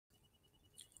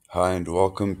Hi, and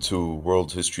welcome to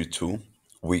World History 2,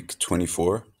 week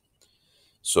 24.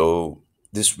 So,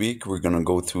 this week we're going to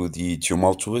go through the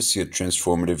tumultuous yet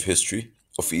transformative history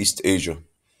of East Asia.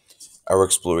 Our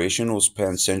exploration will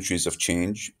span centuries of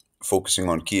change, focusing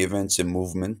on key events and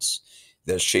movements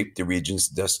that shaped the region's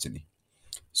destiny.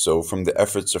 So, from the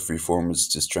efforts of reformers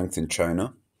to strengthen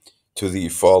China to the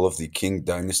fall of the Qing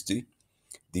dynasty,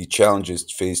 the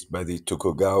challenges faced by the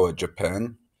Tokugawa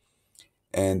Japan,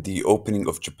 and the opening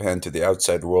of Japan to the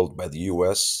outside world by the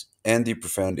US, and the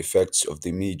profound effects of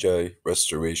the Meiji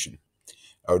Restoration.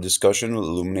 Our discussion will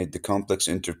illuminate the complex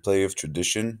interplay of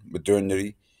tradition,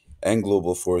 modernity, and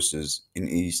global forces in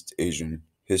East Asian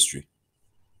history.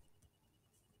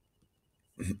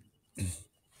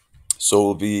 So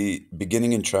we'll be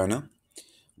beginning in China,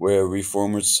 where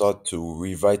reformers sought to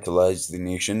revitalize the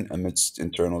nation amidst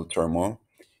internal turmoil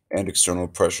and external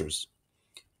pressures.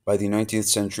 By the 19th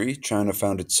century, China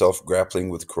found itself grappling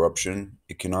with corruption,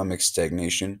 economic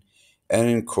stagnation, and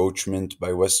encroachment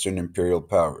by Western imperial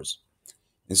powers.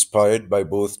 Inspired by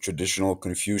both traditional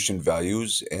Confucian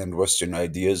values and Western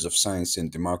ideas of science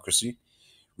and democracy,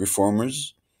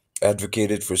 reformers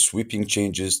advocated for sweeping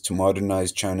changes to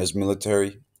modernize China's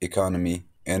military, economy,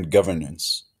 and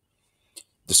governance.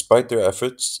 Despite their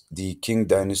efforts, the Qing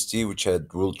dynasty, which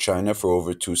had ruled China for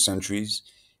over 2 centuries,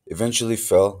 eventually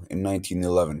fell in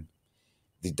 1911.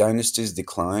 The dynasty's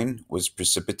decline was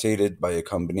precipitated by a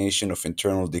combination of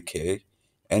internal decay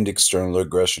and external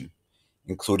aggression,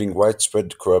 including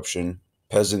widespread corruption,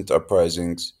 peasant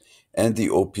uprisings, and the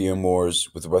Opium Wars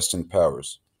with Western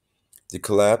powers. The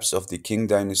collapse of the Qing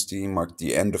dynasty marked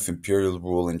the end of imperial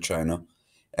rule in China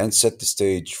and set the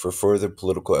stage for further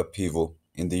political upheaval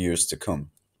in the years to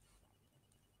come.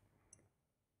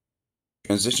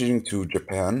 Transitioning to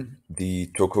Japan, the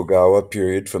Tokugawa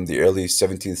period from the early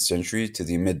 17th century to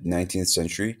the mid 19th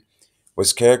century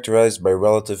was characterized by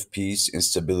relative peace and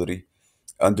stability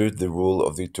under the rule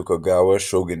of the Tokugawa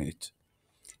shogunate.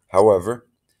 However,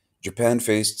 Japan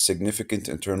faced significant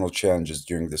internal challenges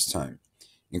during this time,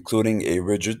 including a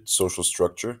rigid social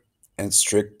structure and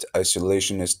strict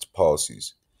isolationist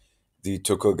policies. The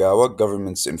Tokugawa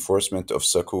government's enforcement of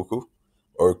sakoku,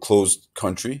 or closed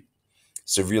country,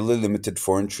 severely limited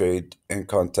foreign trade and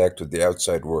contact with the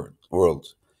outside world,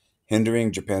 hindering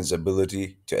Japan's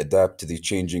ability to adapt to the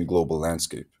changing global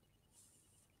landscape.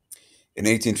 In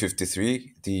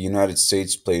 1853, the United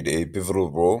States played a pivotal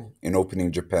role in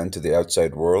opening Japan to the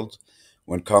outside world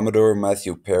when Commodore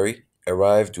Matthew Perry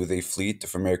arrived with a fleet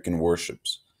of American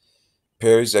warships.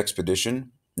 Perry's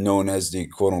expedition, known as the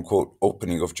quote unquote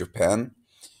opening of Japan,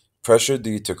 pressured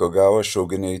the Tokugawa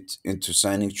shogunate into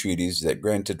signing treaties that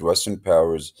granted Western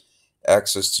powers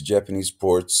access to Japanese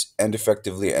ports and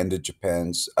effectively ended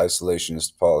Japan's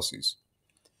isolationist policies.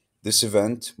 This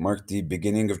event marked the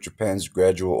beginning of Japan's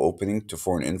gradual opening to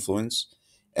foreign influence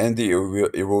and the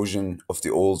erosion of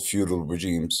the old feudal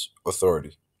regime's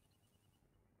authority.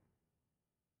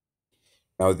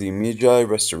 Now, the Meiji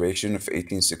Restoration of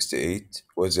 1868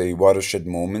 was a watershed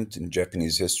moment in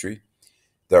Japanese history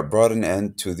that brought an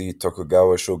end to the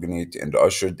Tokugawa shogunate and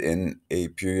ushered in a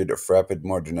period of rapid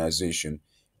modernization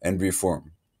and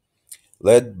reform.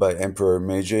 Led by Emperor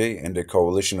Meiji and a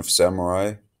coalition of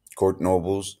samurai, court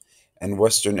nobles, and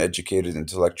Western educated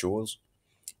intellectuals,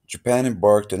 Japan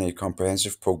embarked on a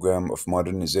comprehensive program of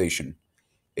modernization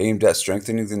aimed at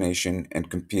strengthening the nation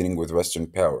and competing with Western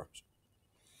powers.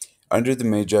 Under the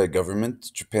Meiji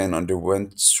government, Japan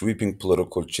underwent sweeping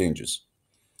political changes,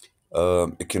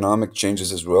 economic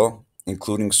changes as well,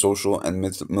 including social and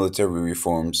military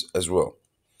reforms as well.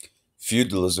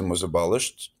 Feudalism was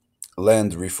abolished,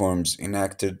 land reforms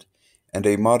enacted, and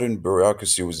a modern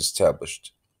bureaucracy was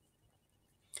established.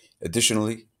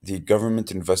 Additionally, the government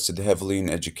invested heavily in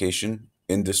education,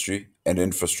 industry, and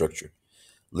infrastructure,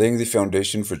 laying the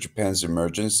foundation for Japan's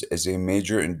emergence as a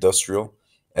major industrial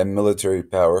and military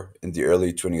power in the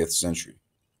early 20th century.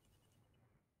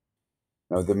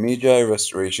 Now, the Meiji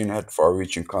Restoration had far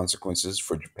reaching consequences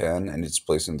for Japan and its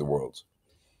place in the world.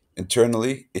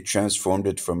 Internally, it transformed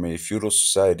it from a feudal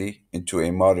society into a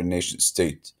modern nation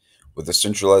state, with a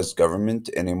centralized government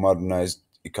and a modernized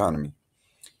economy.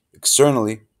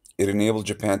 Externally, it enabled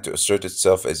Japan to assert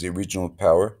itself as a regional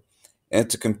power and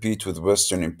to compete with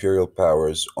Western imperial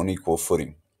powers on equal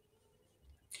footing.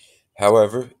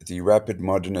 However, the rapid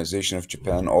modernization of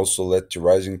Japan also led to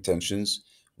rising tensions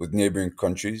with neighboring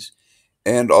countries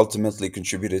and ultimately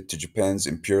contributed to Japan's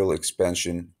imperial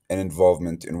expansion and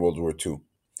involvement in World War II.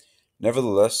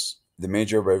 Nevertheless, the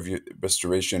major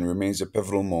restoration remains a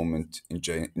pivotal moment in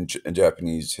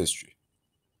Japanese history.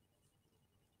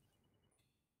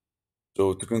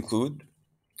 So, to conclude,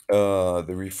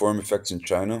 the reform effects in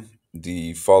China,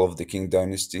 the fall of the Qing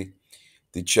dynasty,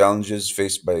 the challenges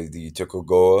faced by the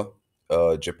Tokugawa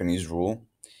Japanese rule,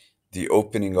 the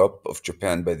opening up of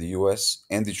Japan by the US,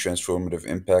 and the transformative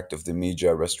impact of the Meiji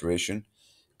Restoration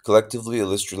collectively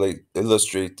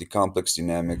illustrate the complex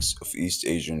dynamics of East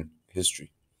Asian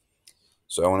history.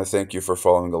 So I want to thank you for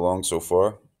following along so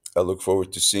far. I look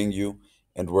forward to seeing you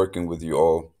and working with you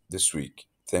all this week.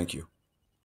 Thank you.